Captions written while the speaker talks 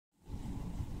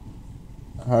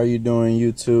How are you doing,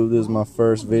 YouTube? This is my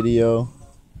first video.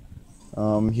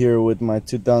 I'm here with my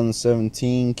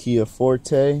 2017 Kia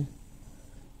Forte,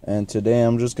 and today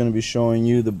I'm just going to be showing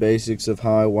you the basics of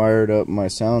how I wired up my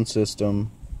sound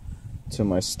system to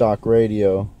my stock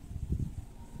radio.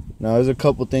 Now there's a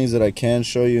couple things that I can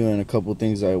show you and a couple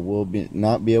things I will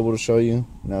not be able to show you.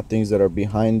 Now things that are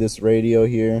behind this radio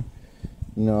here,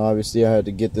 you know, obviously I had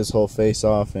to get this whole face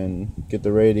off and get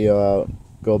the radio out,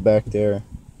 go back there,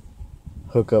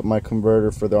 hook up my converter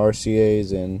for the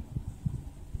RCAs, and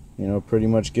you know, pretty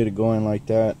much get it going like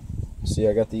that. See,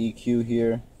 I got the EQ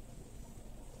here.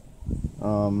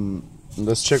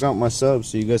 Let's check out my sub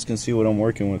so you guys can see what I'm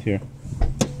working with here.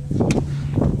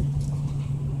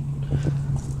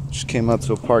 Just came out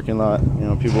to a parking lot. You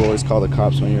know, people always call the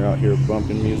cops when you're out here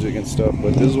bumping music and stuff,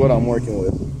 but this is what I'm working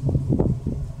with.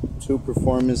 Two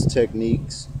Performance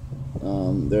Techniques.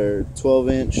 They're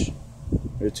 12-inch.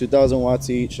 They're 2,000 watts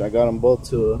each. I got them both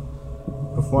to a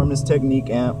Performance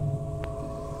Technique amp.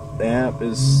 The amp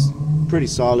is pretty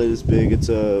solid. It's big. It's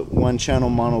a 1-channel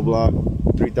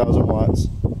monoblock, 3,000 watts.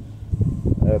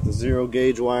 I have the 0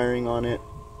 gauge wiring on it.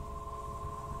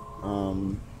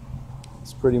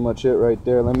 That's pretty much it right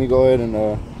there. Let me go ahead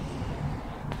and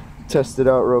test it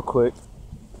out real quick.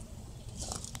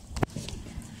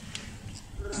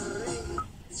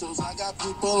 I got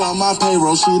people on my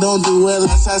payroll, she don't do it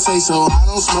unless I say so. I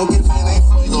don't smoke it, then they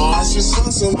fuego. I should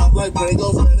smoke some up like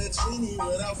Prego, fettuccine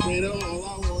without Fredo. All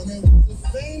I wanted was the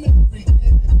fame and freaking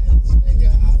nigga.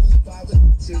 I was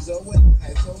 5 years old when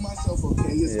I told myself,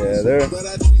 okay, it's yeah, but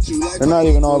I treat you like they're not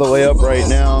even all the way up right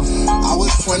now. I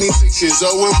was 26 years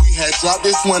old when we had dropped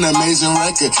this one amazing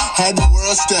record. Had the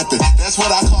world stepping, that's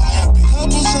what I call happy.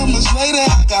 Couple summers later,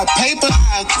 I got paper.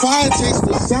 I acquired taste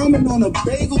for salmon on a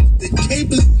bagel, the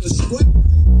capers in the square.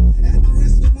 At the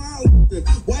restaurant,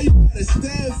 why you gotta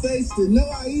stand face to know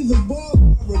I either ball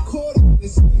or record on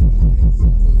this thing.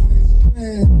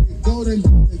 Golden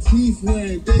teeth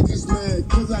wearing, they just mad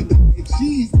cause I got the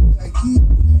cheese. I keep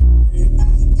turned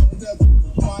up in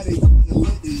the party,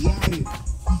 let the yachty.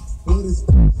 What is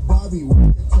Bobby?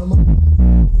 Welcome to my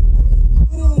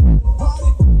party,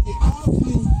 get off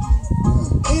me.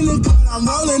 In the cut, I'm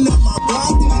rolling up my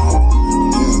block.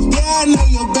 Yeah, I know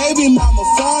your baby mama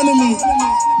fond of me.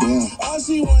 Yeah. All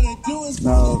she wanna do is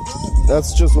now,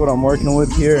 that's just what I'm working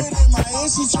with here.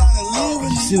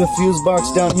 See the fuse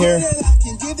box down here?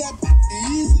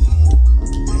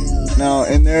 Now,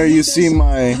 in there you see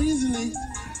my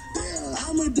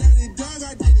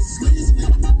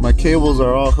cables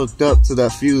are all hooked up to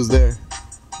that fuse there.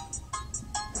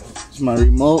 It's my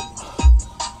remote,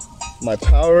 my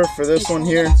power for this one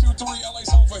here.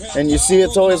 And you see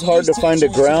it's always hard to find a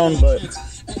ground, but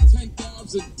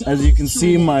as you can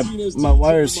see, my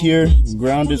wires here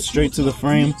grounded straight to the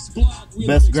frame.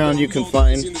 Best ground you can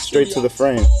find, straight to the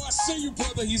frame.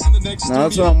 Now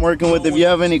that's what I'm working with. If you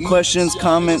have any questions,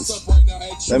 comments,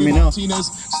 let me know.